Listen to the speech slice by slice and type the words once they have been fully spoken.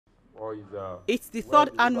It's the third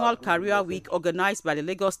annual Career Week organized by the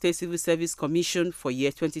Lagos State Civil Service Commission for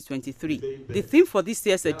year 2023. The theme for this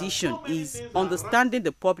year's edition is Understanding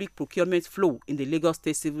the Public Procurement Flow in the Lagos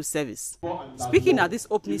State Civil Service. Speaking at this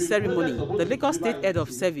opening ceremony, the Lagos State Head of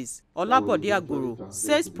Service, Olabode Agoro,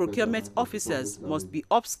 says procurement officers must be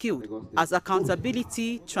upskilled as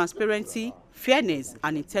accountability, transparency, fairness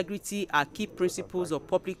and integrity are key principles of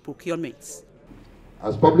public procurement.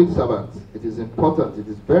 As public servants, it is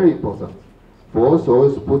very important for us to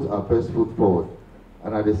always put our best foot forward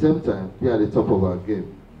and at the same time be at the top of our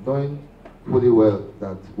game, knowing fully well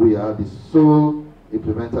that we are the sole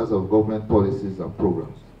implementers of government policies and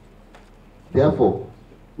programs. Therefore,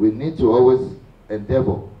 we need to always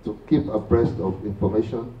endeavor to keep abreast of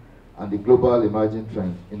information and the global emerging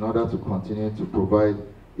trends in order to continue to provide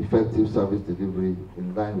effective service delivery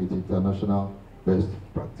in line with international best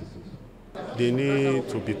practices. They need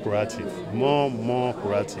to be proactive, more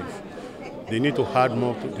proactive. They need to add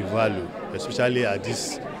more to the value, especially at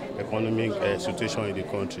this economic situation in the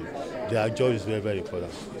country. Their job is very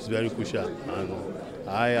important. It's very crucial, and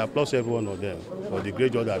I applaud every one of them for the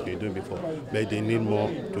great job they've been doing before. But they need more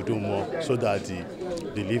to do more so that the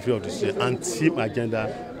delivery of the state and team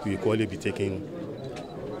agenda will equally be taken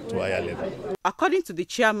to a higher level. According to the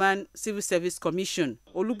chairman, Civil Service Commission,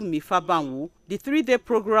 Olubunmi Fabanwu, the 3-day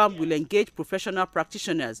program will engage professional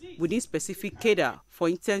practitioners within specific cadre for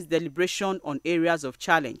intense deliberation on areas of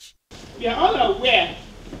challenge. We are all aware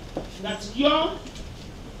that your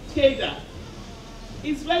cadre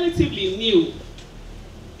is relatively new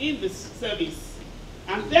in the service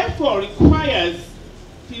and therefore requires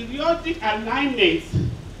periodic alignment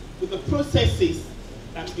with the processes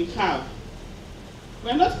that we have.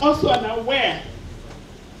 We're not also unaware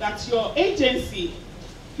that your agency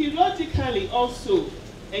periodically also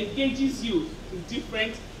engages you in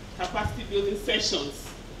different capacity building sessions.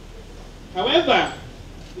 However,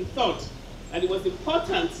 we thought that it was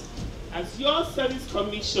important as your service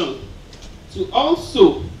commission to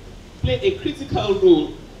also play a critical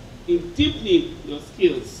role in deepening your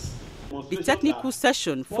skills. The technical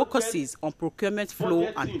session focuses on procurement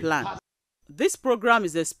flow and plan. This program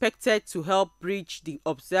is expected to help bridge the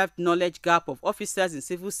observed knowledge gap of officers in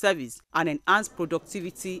civil service and enhance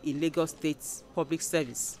productivity in Lagos State's public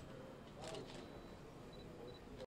service.